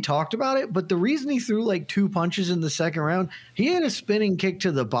 Nobody talked about it, but the reason he threw like 2 punches in the second round, he had a spinning kick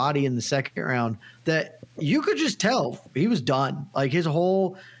to the body in the second round that you could just tell he was done. Like his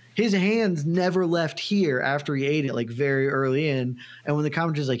hands never left here after he ate it, like very early in. And when the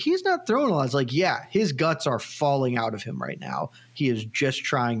commentator's like, he's not throwing a lot, it's like, yeah, his guts are falling out of him right now. He is just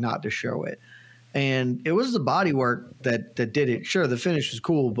trying not to show it. And it was the body work that did it. Sure, the finish was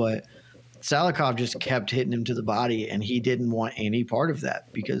cool, but Salikov just kept hitting him to the body, and he didn't want any part of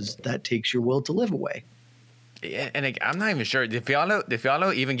that because that takes your will to live away. Yeah, and like, I'm not even sure. Did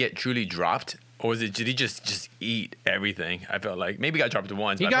Fialho even get truly dropped, or did he just eat everything? I felt like maybe he got dropped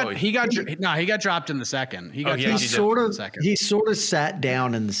once. He got dropped in the second. He sort of sat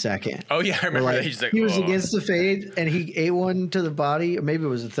down in the second. Oh yeah, I remember. Like, he was against the fade, and he ate one to the body, or maybe it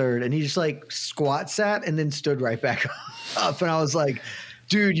was the third, and he just like squat sat and then stood right back up, and I was like,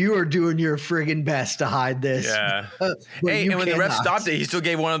 dude, you are doing your friggin' best to hide this. Yeah. Hey, and when the ref stopped it, he still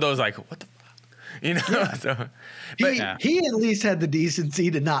gave one of those like, what the fuck? You know? Yeah. He at least had the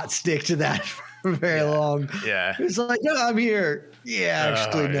decency to not stick to that for very long. Yeah. He was like, no, I'm here. Yeah,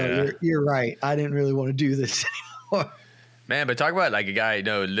 actually, no, you're right. I didn't really want to do this anymore. Man, but talk about like a guy,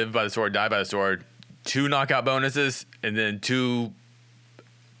 live by the sword, die by the sword, 2 knockout bonuses, and then 2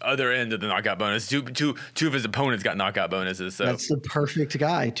 other end of the knockout bonus. Two of his opponents got knockout bonuses. So that's the perfect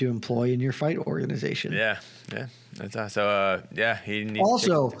guy to employ in your fight organization. Yeah. That's so. Yeah, he needs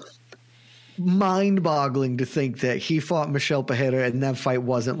also. mind-boggling to think that he fought Michelle Pajeda and that fight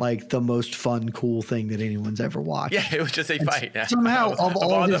wasn't like the most fun, cool thing that anyone's ever watched. Yeah, it was just a fight. Somehow, of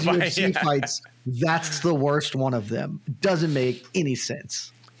all his UFC fights, that's the worst one of them. Doesn't make any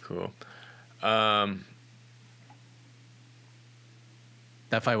sense. Cool. That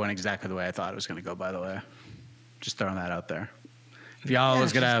fight went exactly the way I thought it was going to go, by the way. Just throwing that out there. Fiala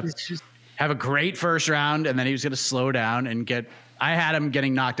was going to have a great first round, and then he was going to slow down and get – I had him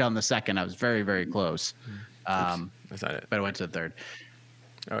getting knocked out in the second. I was very, very close. That's not it. But I went to the third.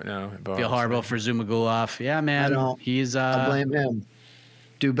 Oh, no. Feel horrible for Zumagulov. Yeah, man. I blame him.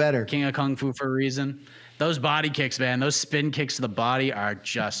 Do better. King of Kung Fu for a reason. Those body kicks, man. Those spin kicks to the body are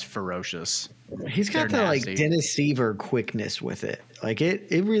just ferocious. He's got the like Dennis Seaver quickness with it. Like it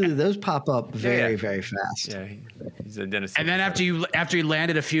really those pop up very, very fast. Yeah, he's a Dennis Seaver. And then after he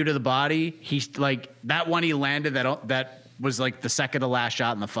landed a few to the body, he's like that one he landed that was like the second to last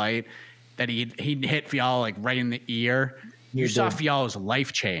shot in the fight that he hit Fiala like right in the ear. You saw Fiala's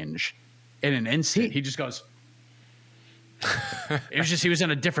life change in an instant. He just goes. It was just he was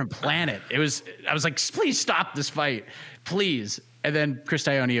on a different planet. I was like, please stop this fight, please. And then Chris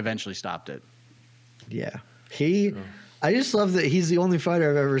Taioni eventually stopped it. Yeah, I just love that he's the only fighter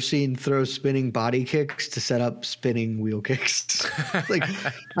I've ever seen throw spinning body kicks to set up spinning wheel kicks. Like,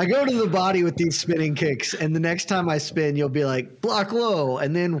 I go to the body with these spinning kicks, and the next time I spin, you'll be like, block low,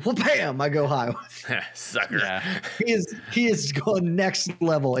 and then bam, I go high. Sucker. Yeah. He is going next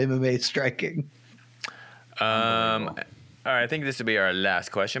level MMA striking. All right, I think this will be our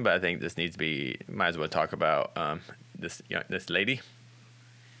last question, but I think this needs to be, might as well talk about this lady.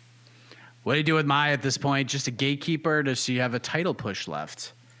 What do you do with Maia at this point? Just a gatekeeper? Does she have a title push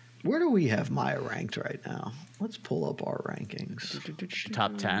left? Where do we have Maia ranked right now? Let's pull up our rankings.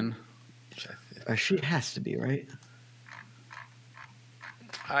 Top 10? She has to be, right?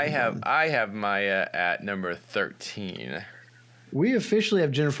 I have Maia at number 13. We officially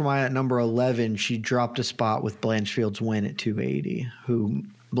have Jennifer Maia at number 11. She dropped a spot with Blanchfield's win at 280, who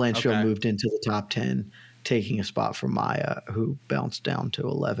Blanchfield moved into the top 10, taking a spot from Maia, who bounced down to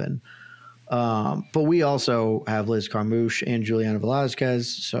 11. But we also have Liz Carmouche and Juliana Velasquez.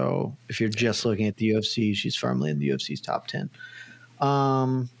 So if you're just looking at the UFC, she's firmly in the UFC's top 10.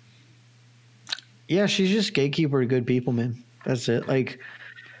 Yeah, she's just gatekeeper to good people, man. That's it. Like,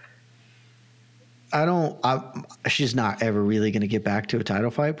 she's not ever really going to get back to a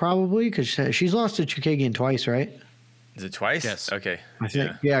title fight probably because she's lost to Chookagian twice, right? Is it twice? Yes. Okay. I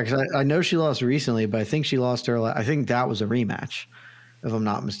think, yeah, because I know she lost recently, but I think she lost her. I think that was a rematch, if I'm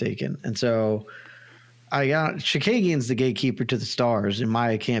not mistaken. And so Chookagian's the gatekeeper to the stars, and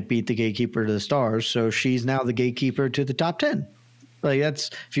Maia can't beat the gatekeeper to the stars. So she's now the gatekeeper to the top 10. Like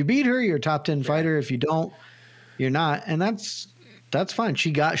if you beat her, you're a top 10 fighter. If you don't, you're not. And that's fine.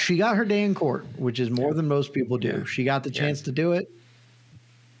 She got her day in court, which is more than most people do. Yeah. She got the chance to do it.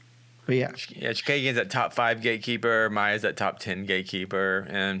 But yeah. Yeah, Chookagian's that top 5 gatekeeper. Maia's that top 10 gatekeeper.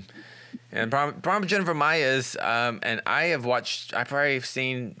 And problem with Jennifer Maia is, and I've probably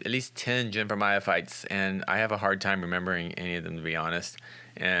seen at least 10 Jennifer Maia fights, and I have a hard time remembering any of them, to be honest.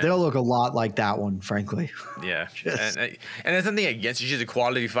 And they'll look a lot like that one, frankly. Yeah. And there's something against her. She's a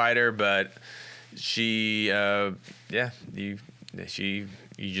quality fighter, but she, you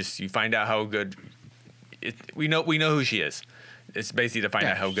find out how good. We know who she is. It's basically to find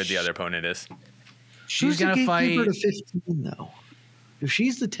out how good the other opponent is. She's gonna fight to 15 though. If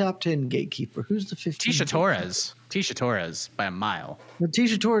she's the top 10 gatekeeper, who's the 15? Tisha Torres. Tisha Torres by a mile. Well,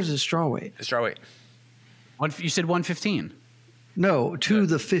 Tisha Torres is strawweight. Strawweight. You said 115. No, to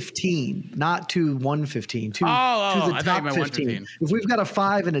the 15, not to 115. To the top 15. If we've got a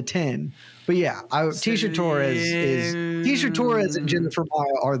 5 and a 10, but yeah, Tisha Torres and Jennifer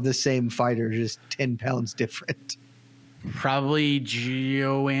Maia are the same fighter, just 10 pounds different. Probably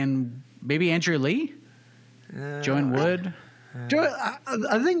maybe Andrea Lee, Joanne Wood.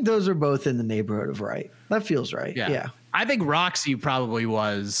 I think those are both in the neighborhood of right. That feels right. Yeah. I think Roxy probably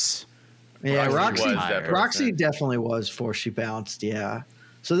was. Yeah, Roxy definitely was before she bounced. Yeah.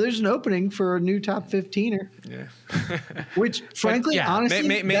 So there's an opening for a new top 15er. Yeah. Which, frankly,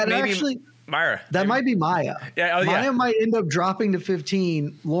 honestly, Myra. That might be Maia. Yeah. Maia might end up dropping to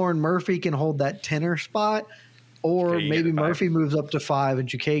 15. Lauren Murphy can hold that 10er spot. Or maybe Murphy moves up to 5 and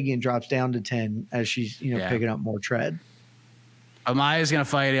Chookagian drops down to 10 as she's picking up more tread. Amaya's going to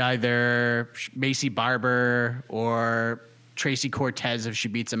fight either Macy Barber or Tracy Cortez if she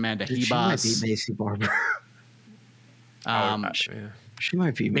beats Amanda Hebos. She might beat Macy Barber. She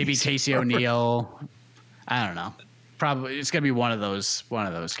might be maybe Tacey O'Neal. I don't know. Probably it's going to be one of those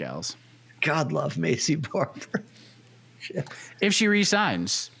gals. God love Macy Barber. If she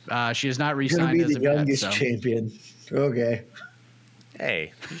resigns, she has not resigned. Gonna be the youngest champion. Okay.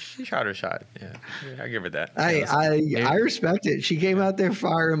 Hey, she shot her shot. Yeah, I give her that. I respect it. She came out there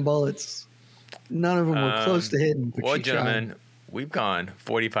firing bullets. None of them were close to hitting. Well, gentlemen, we've gone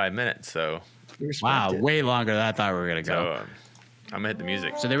 45 minutes, so. Wow, way longer than I thought we were going to go. So, I'm going to hit the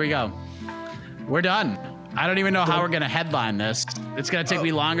music. So there we go. We're done. I don't even know how we're going to headline this. It's going to take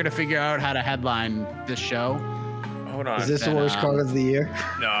me longer to figure out how to headline this show. Hold on. Is this the worst card of the year?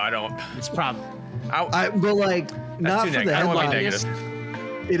 No, I don't. It's probably. But like, not for the headline.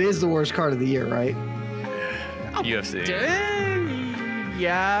 It is the worst card of the year, right? UFC.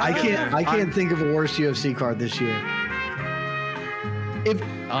 Yeah. I can't think of a worse UFC card this year.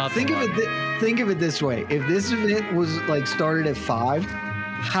 Think of it this way: if this event was like started at 5,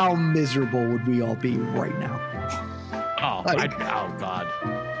 how miserable would we all be right now? Oh, oh God.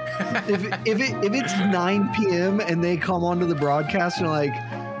 if it's 9 p.m. and they come onto the broadcast and like,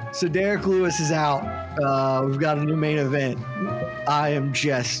 so Derek Lewis is out. We've got a new main event. I am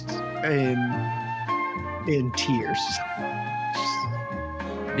just in tears.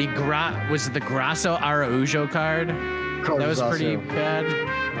 Was it the Grasso Araujo card? That was pretty bad.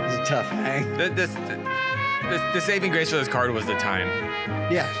 It was a tough hang. The saving grace for this card was the time.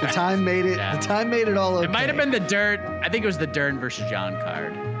 Yeah, the time made it. Yeah. The time made it all okay. It might have been the Dirt. I think it was the Dern versus John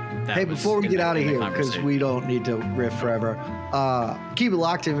card. Hey, before we get out of here, because we don't need to riff forever, keep it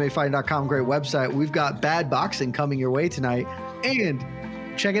locked in MMAfighting.com. Great website. We've got Bad Boxing coming your way tonight. And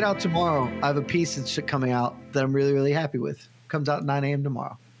check it out tomorrow. I have a piece that's coming out that I'm really, really happy with. Comes out at 9 a.m.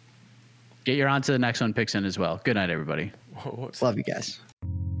 tomorrow. Get your on to the next one picks in as well. Good night, everybody. Love you guys.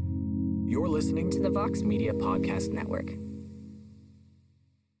 You're listening to the Vox Media Podcast Network.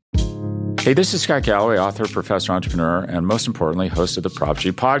 Hey, this is Scott Galloway, author, professor, entrepreneur, and most importantly, host of the Prop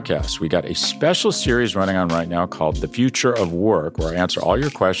G podcast. We got a special series running on right now called The Future of Work, where I answer all your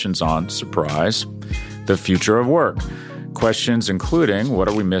questions on, surprise, the future of work. Questions including, what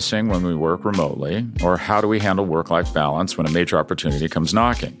are we missing when we work remotely? Or how do we handle work-life balance when a major opportunity comes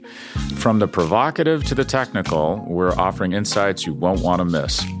knocking? From the provocative to the technical, we're offering insights you won't want to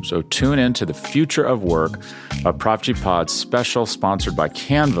miss. So tune in to The Future of Work, a Prop G Pod special sponsored by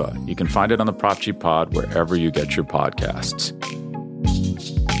Canva. You can find it on the Prop G Pod wherever you get your podcasts.